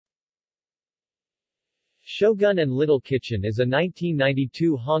Shogun and Little Kitchen is a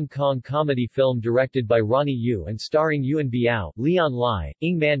 1992 Hong Kong comedy film directed by Ronnie Yu and starring Yuen Biao, Leon Lai,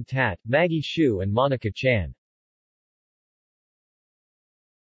 Ng Man Tat, Maggie Hsu and Monica Chan.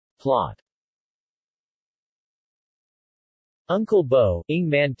 Plot. Uncle Bo, Ng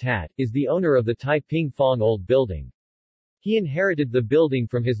Man Tat, is the owner of the Tai Ping Fong Old Building. He inherited the building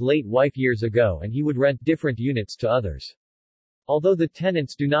from his late wife years ago and he would rent different units to others. Although the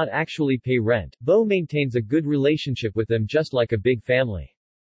tenants do not actually pay rent, Bo maintains a good relationship with them just like a big family.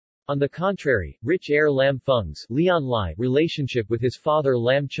 On the contrary, rich heir Lam Feng's Leon Lai relationship with his father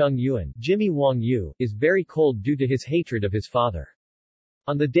Lam Chung Yuan Jimmy Wong Yu is very cold due to his hatred of his father.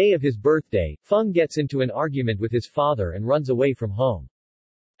 On the day of his birthday, Feng gets into an argument with his father and runs away from home.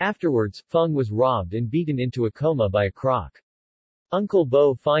 Afterwards, Feng was robbed and beaten into a coma by a croc. Uncle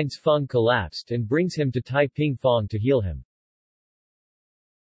Bo finds Feng collapsed and brings him to Tai Ping Fong to heal him.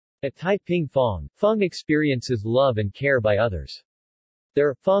 At Tai Ping Fong, Feng experiences love and care by others.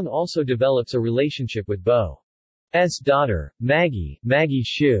 There, Feng also develops a relationship with Bo's daughter, Maggie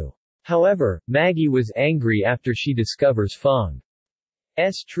Hsu. However, Maggie was angry after she discovers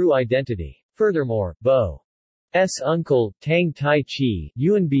Feng's true identity. Furthermore, Bo's uncle, Tang Tai Chi,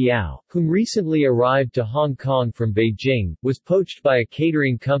 Yuen Biao, whom recently arrived to Hong Kong from Beijing, was poached by a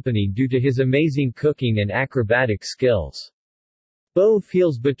catering company due to his amazing cooking and acrobatic skills. Bo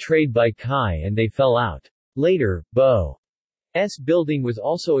feels betrayed by Kai and they fell out. Later, Bo's building was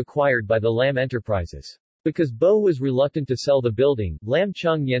also acquired by the Lam Enterprises. Because Bo was reluctant to sell the building, Lam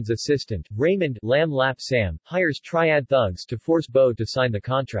Chung Yen's assistant, Raymond Lam Lap Sam, hires triad thugs to force Bo to sign the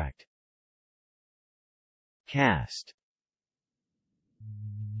contract. Cast.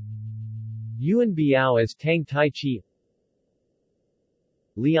 Yuen Biao as Tang Tai Chi,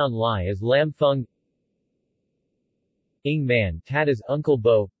 Leon Lai as Lam Feng, Ng Man Tat as Uncle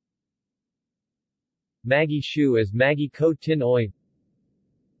Bo, Maggie Hsu as Maggie Ko Tin Oi,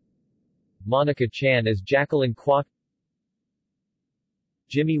 Monica Chan as Jacqueline Kwok,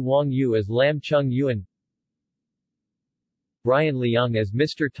 Jimmy Wong Yu as Lam Chung Yuan, Brian Leung as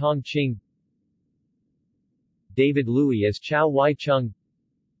Mr. Tong Ching, David Lui as Chow Wai Chung,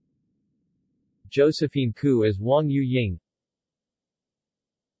 Josephine Koo as Wang Yu Ying,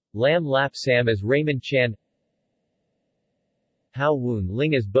 Lam Lap Sam as Raymond Chan, Hao Woon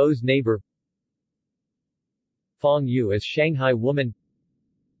Ling as Bo's neighbor, Fong Yu as Shanghai woman,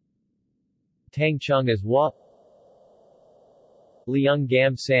 Tang Chung as Hua, Leung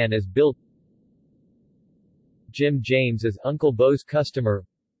Gam San as Bill, Jim James as Uncle Bo's customer,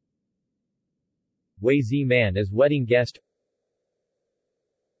 Wei Zi Man as wedding guest,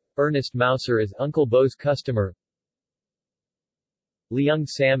 Ernest Mouser as Uncle Bo's customer, Leung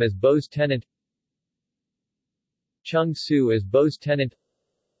Sam as Bo's tenant, Chung Su as Bo's tenant,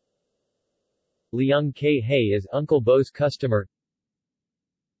 Leung K. Hay as Uncle Bo's customer,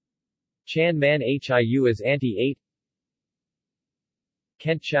 Chan Man Hiu as Auntie 8,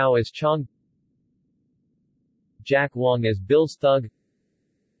 Kent Chow as Chong, Jack Wong as Bill's thug,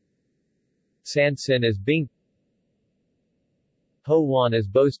 San Sin as Bing, Ho Wan as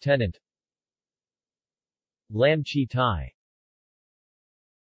Bo's tenant, Lam Chi Tai.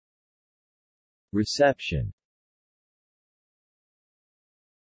 Reception.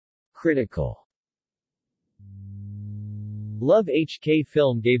 Critical. Love HK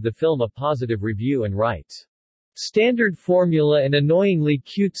Film gave the film a positive review and writes, "Standard formula and annoyingly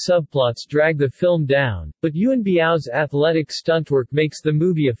cute subplots drag the film down, but Yuen Biao's athletic stuntwork makes the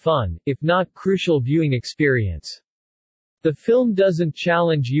movie a fun, if not crucial viewing experience. The film doesn't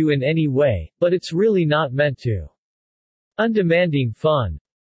challenge you in any way, but it's really not meant to. Undemanding fun."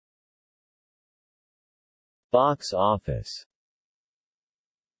 Box office.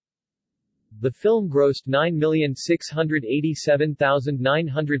 The film grossed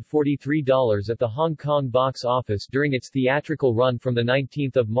 $9,687,943 at the Hong Kong box office during its theatrical run from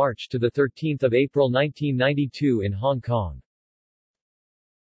 19 March to 13 April 1992 in Hong Kong.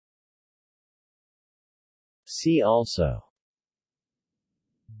 See also: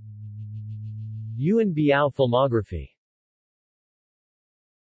 Yuen Biao filmography.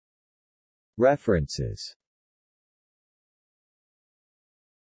 References.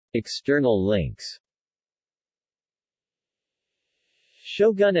 External links.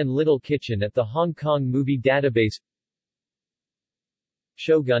 Shogun and Little Kitchen at the Hong Kong Movie Database,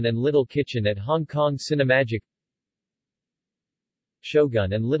 Shogun and Little Kitchen at Hong Kong Cinemagic,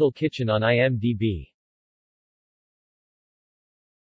 Shogun and Little Kitchen on IMDb.